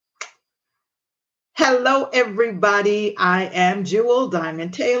Hello, everybody. I am Jewel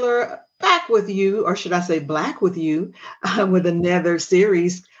Diamond Taylor, back with you, or should I say, black with you, with another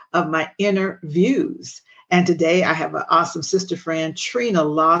series of my inner views. And today I have an awesome sister friend, Trina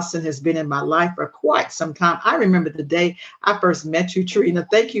Lawson, has been in my life for quite some time. I remember the day I first met you, Trina.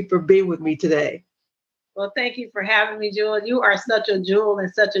 Thank you for being with me today. Well, thank you for having me, Jewel. You are such a jewel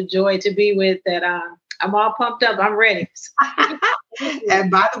and such a joy to be with that I'm all pumped up. I'm ready. And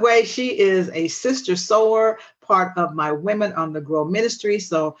by the way, she is a sister sower, part of my Women on the Grow ministry.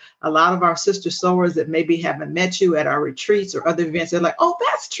 So a lot of our sister sowers that maybe haven't met you at our retreats or other events, they're like, oh,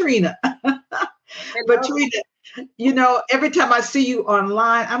 that's Trina. But Hello. Trina, every time I see you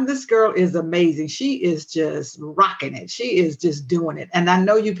online, this girl is amazing. She is just rocking it. She is just doing it. And I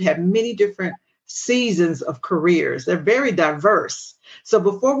know you've had many different seasons of careers. They're very diverse. So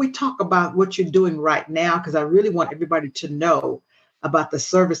before we talk about what you're doing right now, because I really want everybody to know about the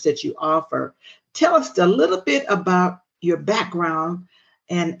service that you offer, tell us a little bit about your background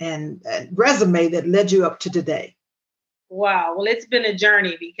and resume that led you up to today. Wow. Well, it's been a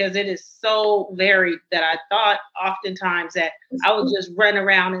journey because it is so varied that I thought oftentimes that I would just run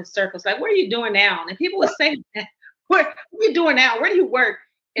around in circles. Like, what are you doing now? And people would say, what are you doing now? Where do you work?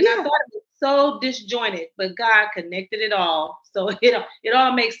 And I Yeah. thought it was so disjointed, but God connected it all. So it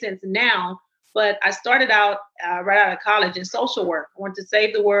all makes sense now. But I started out right out of college in social work. I wanted to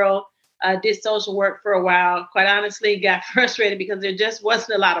save the world. Did social work for a while. Quite honestly, got frustrated because there just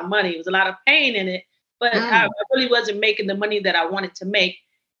wasn't a lot of money. It was a lot of pain in it, but I Mm. really wasn't making the money that I wanted to make.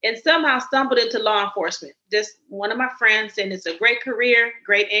 And somehow stumbled into law enforcement. Just one of my friends said it's a great career,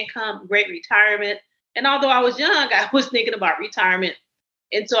 great income, great retirement. And although I was young, I was thinking about retirement.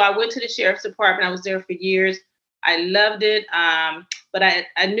 And so I went to the sheriff's department. I was there for years. I loved it. But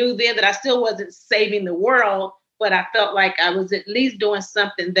I knew then that I still wasn't saving the world, but I felt like I was at least doing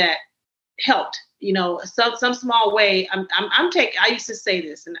something that helped, some small way. I'm taking, I used to say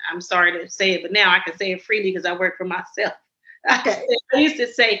this and I'm sorry to say it, but now I can say it freely because I work for myself. Okay. I used to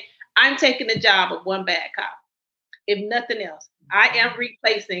say, I'm taking the job of one bad cop. If nothing else, I am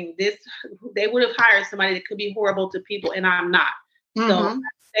replacing this. They would have hired somebody that could be horrible to people, and I'm not. So Mm-hmm.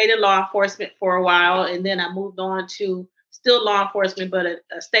 I stayed in law enforcement for a while, and then I moved on to still law enforcement, but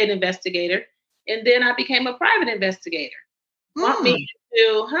a state investigator. And then I became a private investigator. Want me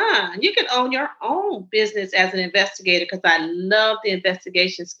Mm. to, you can own your own business as an investigator because I love the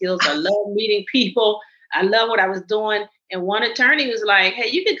investigation skills. I love meeting people. I love what I was doing. And one attorney was like, hey,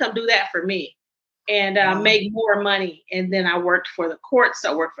 you can come do that for me and Wow. make more money. And then I worked for the courts.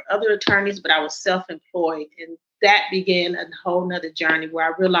 I worked for other attorneys, but I was self-employed. And that began a whole nother journey where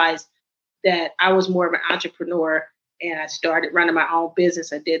I realized that I was more of an entrepreneur and I started running my own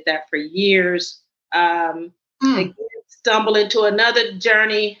business. I did that for years. Mm. Again, stumbled into another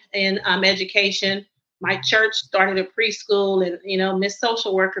journey in education. My church started a preschool and, Miss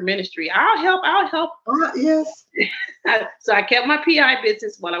Social Worker Ministry. I'll help. Yes. So I kept my PI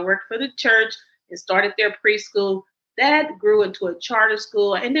business while I worked for the church and started their preschool. That grew into a charter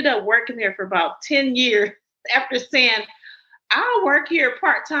school. I ended up working there for about 10 years after saying, I'll work here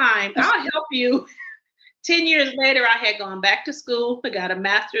part time. I'll help you. 10 years later, I had gone back to school. I got a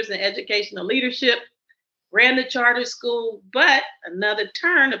master's in educational leadership, ran the charter school. But another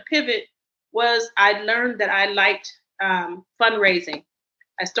turn, a pivot, was I learned that I liked fundraising.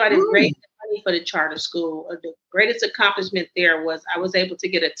 I started Mm. raising money for the charter school. The greatest accomplishment there was I was able to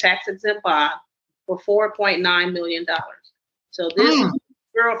get a tax exempt bond for $4.9 million. So this Mm.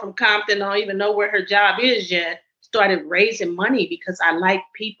 girl from Compton, don't even know where her job is yet, started raising money because I like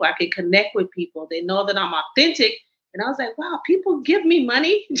people. I can connect with people. They know that I'm authentic. And I was like, wow, people give me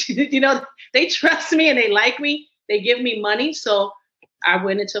money. They trust me and they like me. They give me money. So I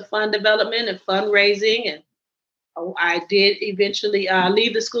went into fund development and fundraising and I did eventually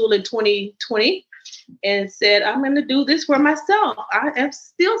leave the school in 2020 and said, I'm going to do this for myself. I am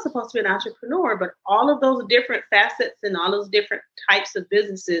still supposed to be an entrepreneur, but all of those different facets and all those different types of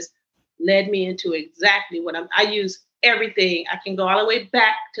businesses led me into exactly what I use everything. I can go all the way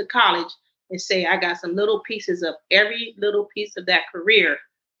back to college and say, I got some little pieces of every little piece of that career.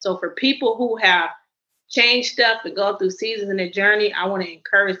 So for people who have changed stuff and go through seasons in their journey, I want to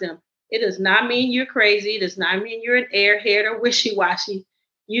encourage them. It does not mean you're crazy. It does not mean you're an airhead or wishy-washy.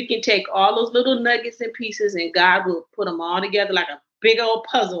 You can take all those little nuggets and pieces, and God will put them all together like a big old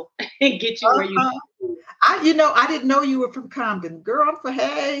puzzle and get you where you Uh-huh. need to I didn't know you were from Compton. Girl, I'm for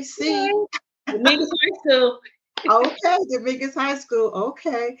hey, see. be. The niggas high school. Okay, Dominguez High School.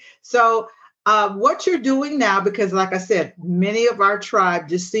 Okay. So What you're doing now, because like I said, many of our tribe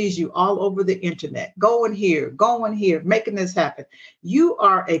just sees you all over the internet, going here, making this happen. You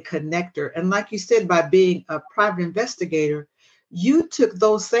are a connector. And like you said, by being a private investigator, you took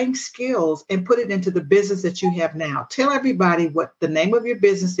those same skills and put it into the business that you have now. Tell everybody what the name of your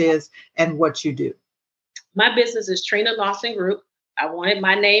business is and what you do. My business is Trina Lawson Group. I wanted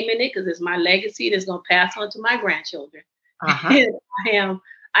my name in it because it's my legacy that's going to pass on to my grandchildren. Uh-huh.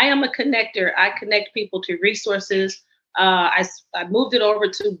 I am a connector. I connect people to resources. I moved it over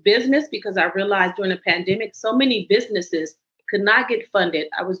to business because I realized during the pandemic, so many businesses could not get funded.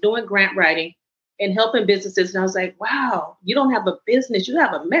 I was doing grant writing and helping businesses. And I was like, wow, you don't have a business. You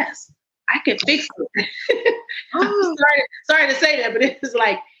have a mess. I can fix it. Oh. sorry to say that, but it's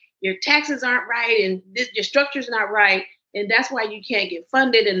like your taxes aren't right and your structure's not right. And that's why you can't get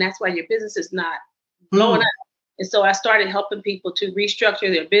funded. And that's why your business is not blowing up. And so I started helping people to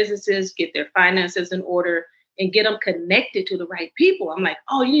restructure their businesses, get their finances in order, and get them connected to the right people. I'm like,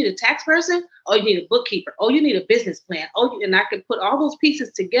 oh, you need a tax person? Oh, you need a bookkeeper. Oh, you need a business plan. Oh, and I could put all those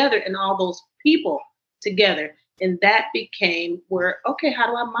pieces together and all those people together. And that became where, okay, how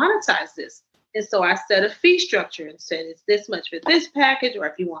do I monetize this? And so I set a fee structure and said, it's this much for this package, or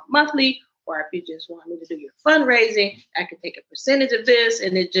if you want monthly, or if you just want me to do your fundraising, I can take a percentage of this.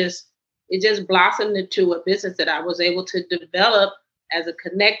 And it just blossomed into a business that I was able to develop as a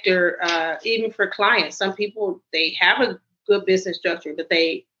connector, even for clients. Some people, they have a good business structure, but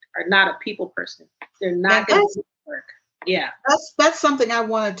they are not a people person. They're not going to work. Yeah. That's something I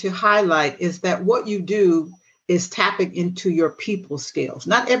wanted to highlight, is that what you do is tapping into your people skills.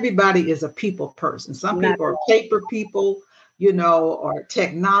 Not everybody is a people person. Some people are paper people, or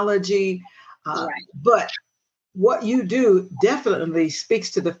technology. Right. But what you do definitely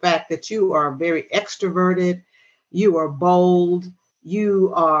speaks to the fact that you are very extroverted, you are bold,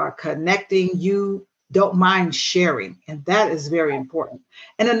 you are connecting, you don't mind sharing. And that is very important.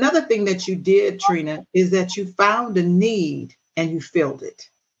 And another thing that you did, Trina, is that you found a need and you filled it.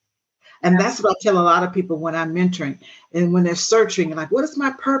 And that's what I tell a lot of people when I'm mentoring and when they're searching, like, what is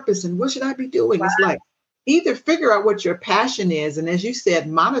my purpose and what should I be doing? Wow. It's like, either figure out what your passion is. And as you said,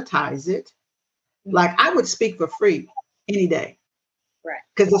 monetize it. Like, I would speak for free any day. Right.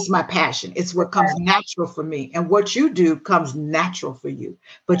 Because it's my passion. It's what comes natural for me. And what you do comes natural for you.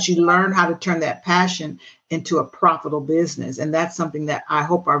 But you learn how to turn that passion into a profitable business. And that's something that I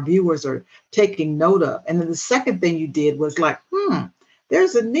hope our viewers are taking note of. And then the second thing you did was like,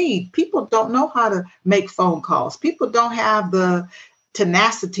 there's a need. People don't know how to make phone calls. People don't have the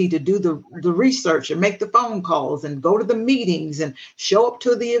tenacity to do the research and make the phone calls and go to the meetings and show up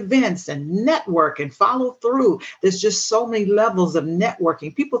to the events and network and follow through. There's just so many levels of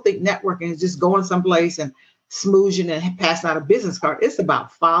networking. People think networking is just going someplace and smoozing and passing out a business card. It's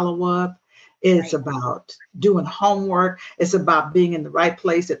about follow-up. It's about doing homework. It's about being in the right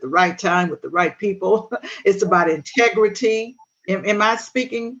place at the right time with the right people. It's about integrity. Am I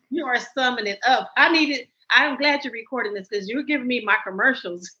speaking? You are summing it up. I'm glad you're recording this because you're giving me my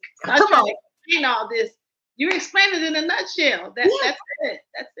commercials. I'm trying to explain all this. You explained it in a nutshell. That's it.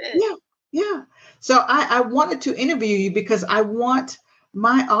 That's it. Yeah. So I wanted to interview you because I want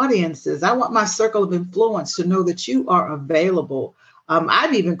my audiences, I want my circle of influence to know that you are available.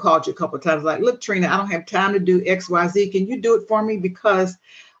 I've even called you a couple of times, like, look, Trina, I don't have time to do X, Y, Z. Can you do it for me? Because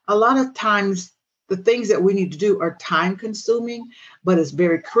a lot of times the things that we need to do are time consuming, but it's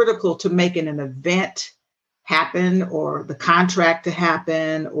very critical to making an event happen, or the contract to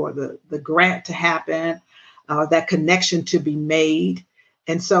happen, or the grant to happen, that connection to be made.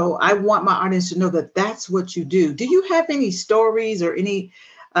 And so I want my audience to know that that's what you do. Do you have any stories or any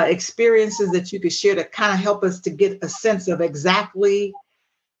experiences that you could share to kind of help us to get a sense of exactly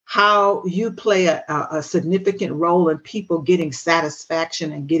how you play a significant role in people getting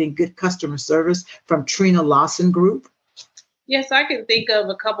satisfaction and getting good customer service from Trina Lawson Group? Yes, I can think of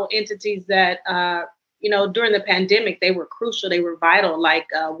a couple entities that, during the pandemic, they were crucial. They were vital. Like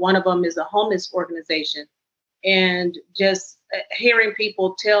one of them is a homeless organization. And just hearing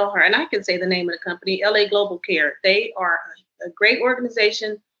people tell her, and I can say the name of the company, LA Global Care. They are a great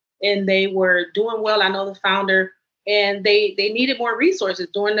organization and they were doing well. I know the founder, and they needed more resources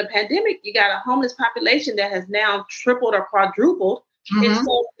during the pandemic. You got a homeless population that has now tripled or quadrupled. Mm-hmm. And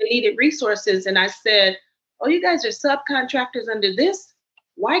so they needed resources. And I said, oh, you guys are subcontractors under this.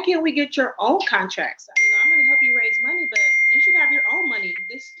 Why can't we get your own contracts? I'm going to help you raise money, but you should have your own money.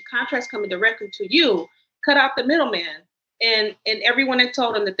 This contract's coming directly to you. Cut out the middleman. And everyone had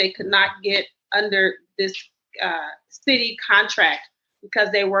told them that they could not get under this city contract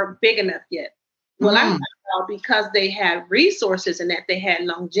because they weren't big enough yet. Well, because they had resources and that they had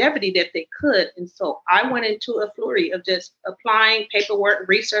longevity that they could. And so I went into a flurry of just applying paperwork,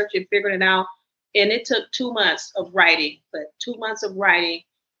 research, and figuring it out. And it took 2 months of writing, but 2 months of writing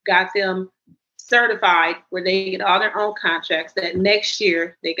got them certified where they get all their own contracts. That next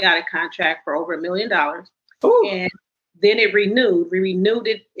year they got a contract for over $1 million. Ooh. And then it renewed. We renewed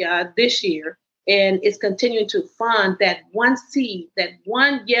it this year. And it's continuing to fund that one seed, that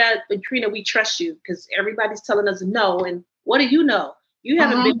one, but Trina, we trust you because everybody's telling us no. And what do you know? You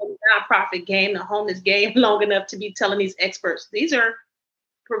haven't been in the nonprofit game, the homeless game long enough to be telling these experts. These are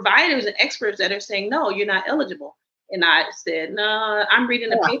providers and experts that are saying, no, you're not eligible. And I said, no, I'm reading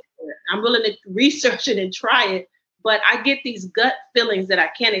the paper. I'm willing to research it and try it. But I get these gut feelings that I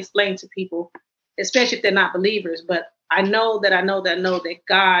can't explain to people, especially if they're not believers. But I know that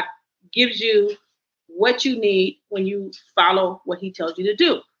God gives you what you need when you follow what he tells you to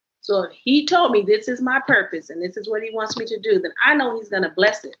do. So if he told me this is my purpose and this is what he wants me to do, then I know he's going to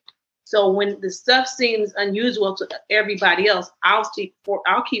bless it. So when the stuff seems unusual to everybody else, I'll keep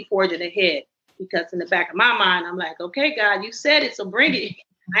forging ahead, because in the back of my mind, I'm like, okay, God, you said it, so bring it.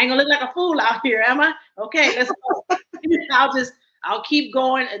 I ain't gonna look like a fool out here, am I? Okay, let's go. I'll keep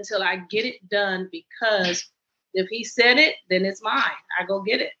going until I get it done, because if he said it, then it's mine. I go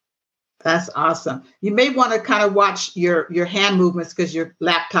get it. That's awesome. You may want to kind of watch your hand movements because your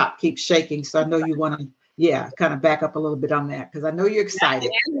laptop keeps shaking. So I know you want to, kind of back up a little bit on that, because I know you're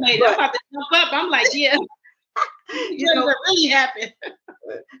excited. I'm about to jump up. I'm like, yeah. You know what really happened.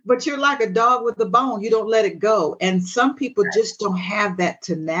 But you're like a dog with a bone. You don't let it go. And some people just don't have that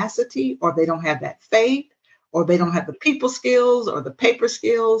tenacity, or they don't have that faith, or they don't have the people skills or the paper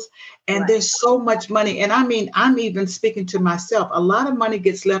skills. And there's so much money. And I mean, I'm even speaking to myself. A lot of money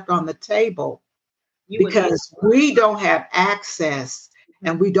gets left on the table because we don't have access,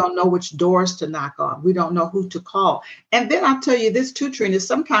 and we don't know which doors to knock on. We don't know who to call. And then I'll tell you this too, Trina,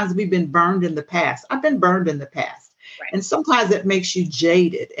 sometimes we've been burned in the past. I've been burned in the past. And sometimes it makes you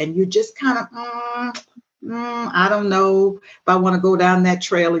jaded, and you just kind of, I don't know if I want to go down that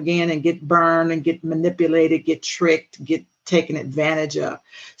trail again and get burned and get manipulated, get tricked, get taken advantage of.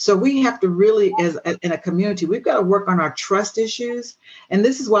 So we have to really, as in a community, we've got to work on our trust issues. And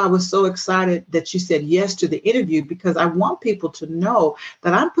this is why I was so excited that you said yes to the interview, because I want people to know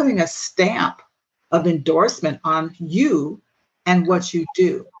that I'm putting a stamp of endorsement on you and what you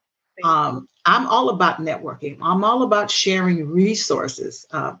do. I'm all about networking. I'm all about sharing resources.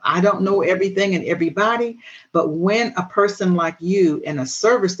 I don't know everything and everybody, but when a person like you and a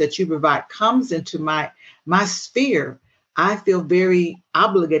service that you provide comes into my sphere, I feel very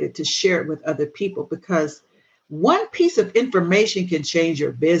obligated to share it with other people, because one piece of information can change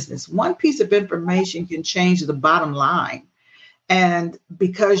your business. One piece of information can change the bottom line. And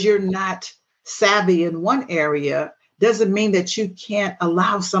because you're not savvy in one area, doesn't mean that you can't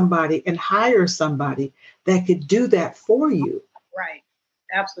allow somebody and hire somebody that could do that for you. Right.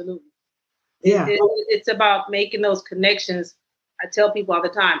 Absolutely. Yeah. It's about making those connections. I tell people all the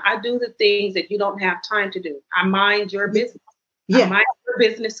time, I do the things that you don't have time to do. I mind your business. I mind your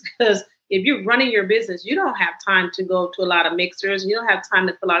business, because if you're running your business, you don't have time to go to a lot of mixers. You don't have time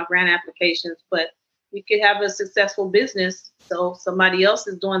to fill out grant applications, but you could have a successful business. So somebody else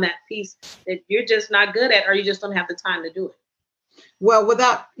is doing that piece that you're just not good at, or you just don't have the time to do it. Well,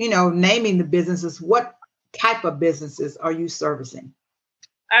 without, naming the businesses, what type of businesses are you servicing?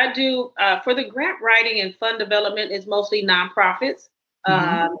 I do for the grant writing and fund development is mostly nonprofits,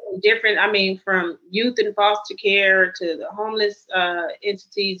 from youth and foster care to the homeless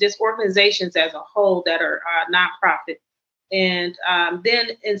entities, just organizations as a whole that are nonprofit. And then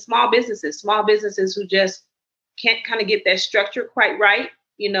in small businesses who just can't kind of get that structure quite right.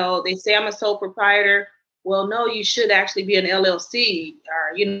 They say I'm a sole proprietor. Well, no, you should actually be an LLC.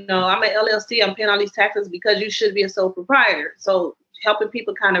 Or, I'm an LLC. I'm paying all these taxes because you should be a sole proprietor. So helping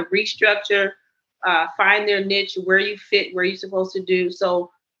people kind of restructure, find their niche, where you fit, where you're supposed to do.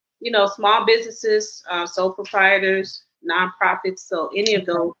 So, small businesses, sole proprietors, nonprofits. So any of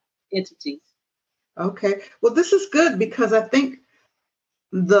those entities. Okay. Well, this is good, because I think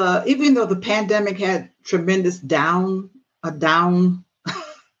even though the pandemic had tremendous down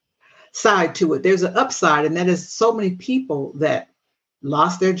side to it, there's an upside, and that is so many people that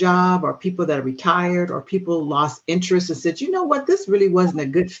lost their job, or people that are retired, or people lost interest and said, you know what, this really wasn't a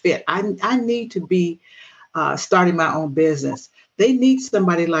good fit. I need to be starting my own business. They need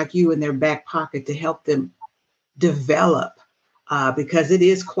somebody like you in their back pocket to help them develop. Because it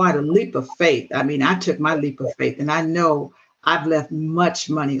is quite a leap of faith. I mean, I took my leap of faith, and I know I've left much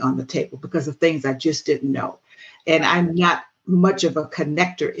money on the table because of things I just didn't know. And I'm not much of a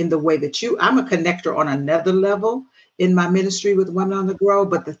connector in the way that I'm a connector on another level in my ministry with Women on the Grow,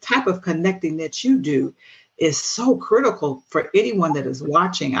 but the type of connecting that you do is so critical for anyone that is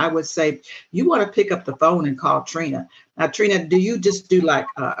watching. I would say you want to pick up the phone and call Trina. Now, Trina, do you just do like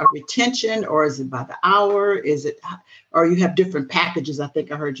a retention, or is it by the hour? Or you have different packages? I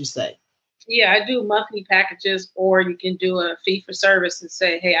think I heard you say. Yeah, I do monthly packages, or you can do a fee for service and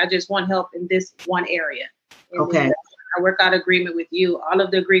say, hey, I just want help in this one area. And okay. Then I work out agreement with you. All of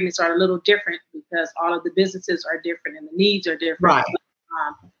the agreements are a little different because all of the businesses are different and the needs are different. Right.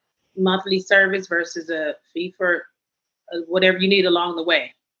 Monthly service versus a fee for whatever you need along the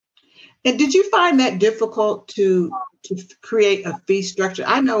way. And did you find that difficult to create a fee structure?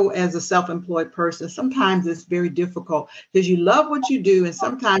 I know as a self-employed person, sometimes it's very difficult because you love what you do and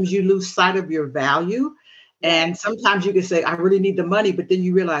sometimes you lose sight of your value. And sometimes you can say, I really need the money, but then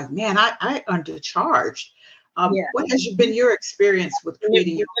you realize, man, I undercharged. What has been your experience with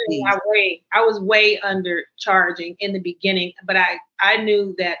creating your fees? I was way undercharging in the beginning, but I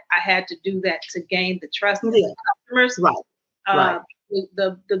knew that I had to do that to gain the trust of the customers. Right.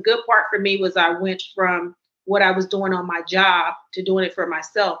 The good part for me was I went from what I was doing on my job to doing it for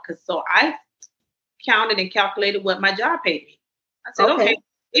myself. So I counted and calculated what my job paid me. I said, okay,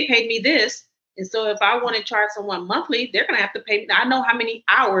 they paid me this. And so if I want to charge someone monthly, they're going to have to pay me. I know how many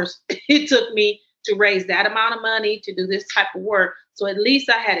hours it took me to raise that amount of money to do this type of work. So at least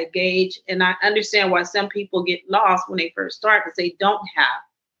I had a gauge, and I understand why some people get lost when they first start because they don't have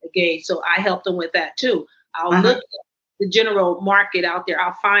a gauge. So I help them with that too. I'll look at the general market out there.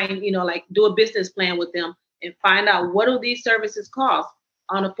 I'll find, like do a business plan with them and find out what do these services cost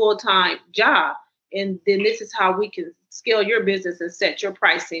on a full-time job. And then this is how we can scale your business and set your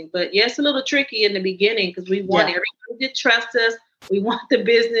pricing. But yes, a little tricky in the beginning because we want everybody to trust us. We want the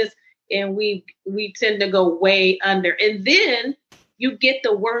business, and we tend to go way under. And then you get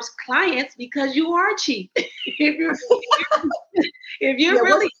the worst clients because you are cheap. if you're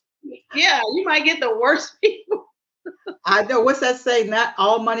really, you might get the worst people. I know. What's that say? Not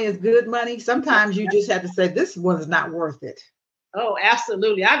all money is good money. Sometimes you just have to say, this one is not worth it. Oh,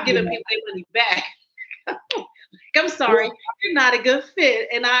 absolutely. I've given people their money back. I'm sorry, you're not a good fit.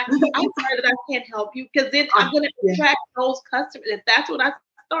 And I'm sorry that I can't help you, because then I'm going to attract those customers. If that's what I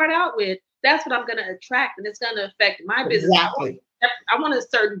start out with, that's what I'm going to attract. And it's going to affect my business. Exactly. I want a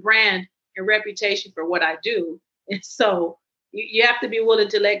certain brand and reputation for what I do. And so you have to be willing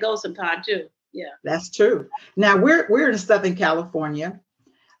to let go sometime too. Yeah, that's true. Now we're in Southern California,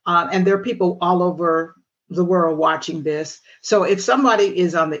 and there are people all over the world watching this. So if somebody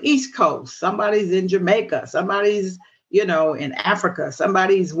is on the East Coast, somebody's in Jamaica, somebody's, in Africa,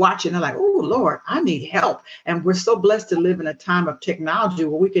 somebody's watching, they're like, oh, Lord, I need help. And we're so blessed to live in a time of technology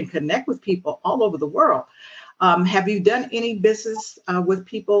where we can connect with people all over the world. Have you done any business with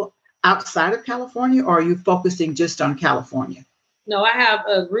people outside of California, or are you focusing just on California? No, I have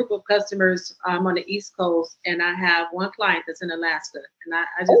a group of customers on the East Coast, and I have one client that's in Alaska, and I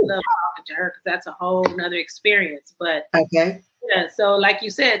just love talking to her because that's a whole nother experience. But so like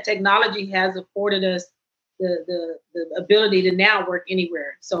you said, technology has afforded us the ability to now work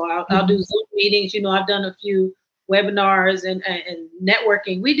anywhere. So I'll do Zoom meetings. I've done a few webinars and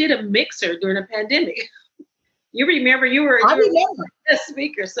networking. We did a mixer during the pandemic. You remember you were a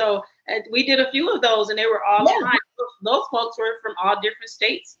speaker. So we did a few of those, and they were all online. Those folks were from all different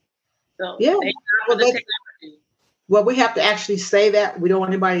states. So well, we have to actually say that. We don't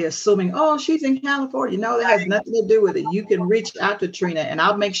want anybody assuming, oh, she's in California. No, that has nothing to do with it. You can reach out to Trina, and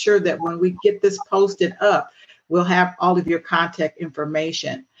I'll make sure that when we get this posted up, we'll have all of your contact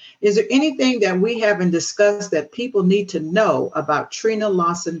information. Is there anything that we haven't discussed that people need to know about Trina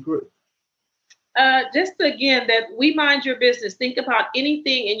Lawson Group? Just again, that we mind your business. Think about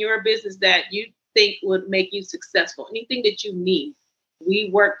anything in your business that you think would make you successful, anything that you need. We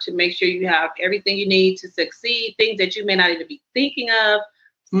work to make sure you have everything you need to succeed, things that you may not even be thinking of.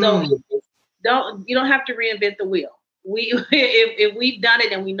 So you don't have to reinvent the wheel. If we've done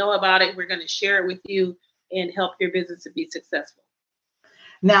it and we know about it, we're going to share it with you and help your business to be successful.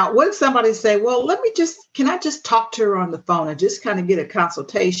 Now, what if somebody say, well, can I just talk to her on the phone and just kind of get a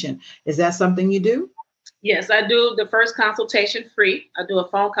consultation? Is that something you do? Yes, I do the first consultation free. I do a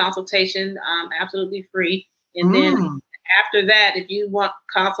phone consultation absolutely free. And then after that, if you want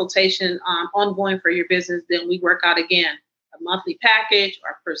consultation ongoing for your business, then we work out again a monthly package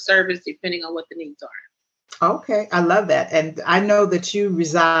or per service, depending on what the needs are. Okay, I love that. And I know that you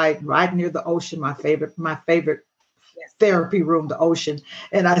reside right near the ocean, my favorite therapy room, the ocean.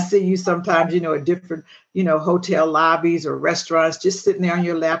 And I see you sometimes, at different, hotel lobbies or restaurants, just sitting there on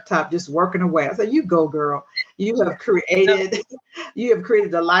your laptop, just working away. I said, you go, girl. You have created, you have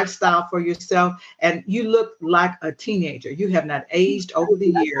created a lifestyle for yourself, and you look like a teenager. You have not aged over the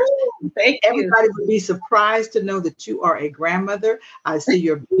years. Thank you. Everybody would be surprised to know that you are a grandmother. I see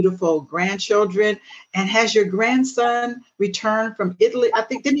your beautiful grandchildren. And has your grandson returned from Italy? I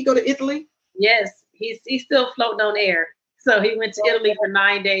think, didn't he go to Italy? Yes, he's still floating on air. So he went to Italy for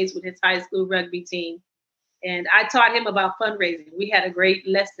 9 days with his high school rugby team. And I taught him about fundraising. We had a great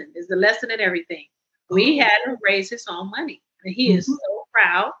lesson. There's a lesson in everything. We had him raise his own money. And he is so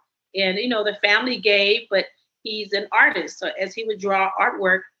proud. And, you know, the family gave, but he's an artist. So as he would draw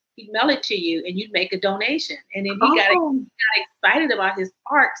artwork, he'd mail it to you and you'd make a donation. And then he got excited about his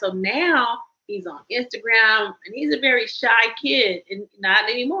art. So now he's on Instagram and he's a very shy kid and not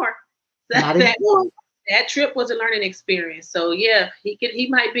anymore. That trip was a learning experience. So yeah, he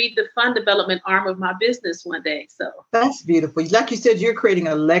might be the fund development arm of my business one day. So that's beautiful. Like you said, you're creating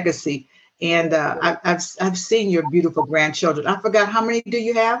a legacy. And I've seen your beautiful grandchildren. I forgot, how many do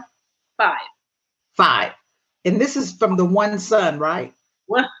you have? 5. 5. And this is from the one son, right?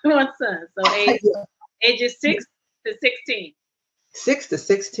 One son. So ages 6 to 16. 6 to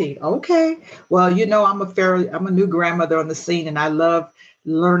 16. Okay. Well, you know, I'm a new grandmother on the scene, and I love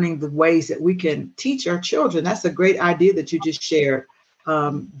learning the ways that we can teach our children. That's a great idea that you just shared.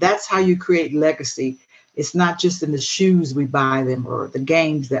 That's how you create legacy. It's not just in the shoes we buy them or the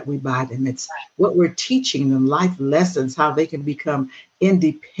games that we buy them. It's what we're teaching them, life lessons, how they can become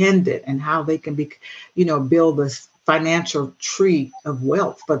independent and how they can be, you know, build this financial tree of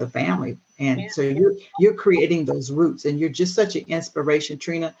wealth for the family. And so you're creating those roots, and you're just such an inspiration,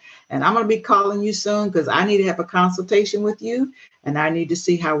 Trina. And I'm going to be calling you soon because I need to have a consultation with you, and I need to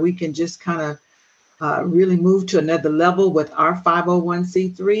see how we can just kind of really move to another level with our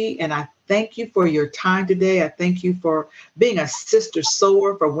 501c3. And I thank you for your time today. I thank you for being a sister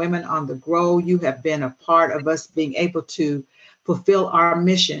sower for Women on the Grow. You have been a part of us being able to fulfill our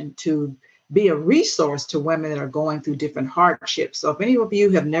mission to be a resource to women that are going through different hardships. So if any of you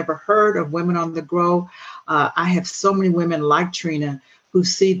have never heard of Women on the Grow, I have so many women like Trina who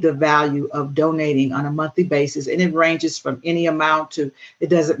see the value of donating on a monthly basis. And it ranges from any amount to, it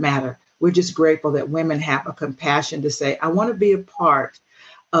doesn't matter. We're just grateful that women have a compassion to say, I want to be a part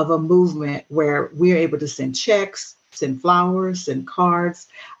of a movement where we're able to send checks, send flowers, send cards.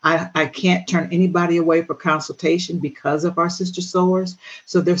 I can't turn anybody away for consultation because of our sister sowers.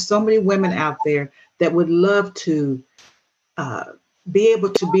 So there's so many women out there that would love to be able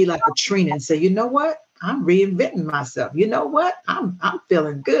to be like a Trina and say, you know what? I'm reinventing myself. You know what? I'm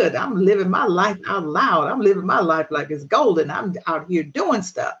feeling good. I'm living my life out loud. I'm living my life like it's golden. I'm out here doing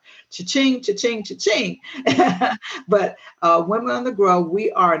stuff. Cha-ching, cha-ching, cha-ching. But Women on the Grow,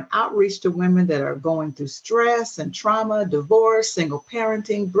 we are an outreach to women that are going through stress and trauma, divorce, single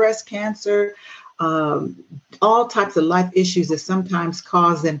parenting, breast cancer, all types of life issues that sometimes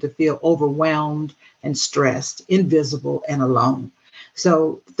cause them to feel overwhelmed and stressed, invisible, and alone.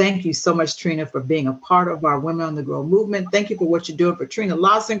 So thank you so much, Trina, for being a part of our Women on the Grow movement. Thank you for what you're doing for Trina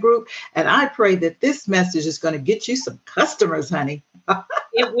Lawson Group. And I pray that this message is going to get you some customers, honey.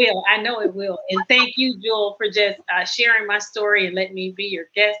 It will. I know it will. And thank you, Jewel, for just sharing my story and letting me be your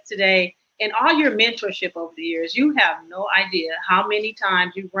guest today. And all your mentorship over the years. You have no idea how many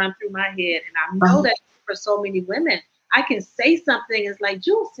times you've run through my head. And I know that for so many women, I can say something. It's like,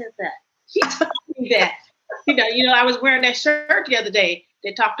 Jewel said that. She told me that. You know, I was wearing that shirt the other day.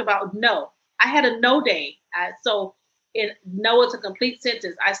 They talked about no. I had a no day. So no is a complete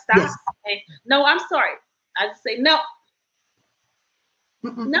sentence. I stopped saying, no, I'm sorry. I just say no.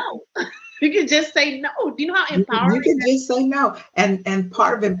 No. You can just say no. Do you know how empowering? You can just say no. And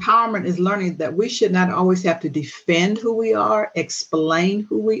part of empowerment is learning that we should not always have to defend who we are, explain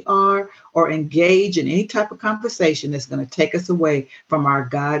who we are, or engage in any type of conversation that's going to take us away from our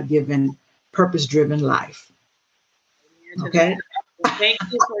God-given, purpose-driven life. Okay. Thank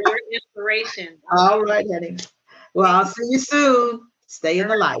you for your inspiration. All right, honey. Well, I'll see you soon. Stay in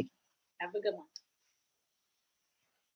the light. Have a good one.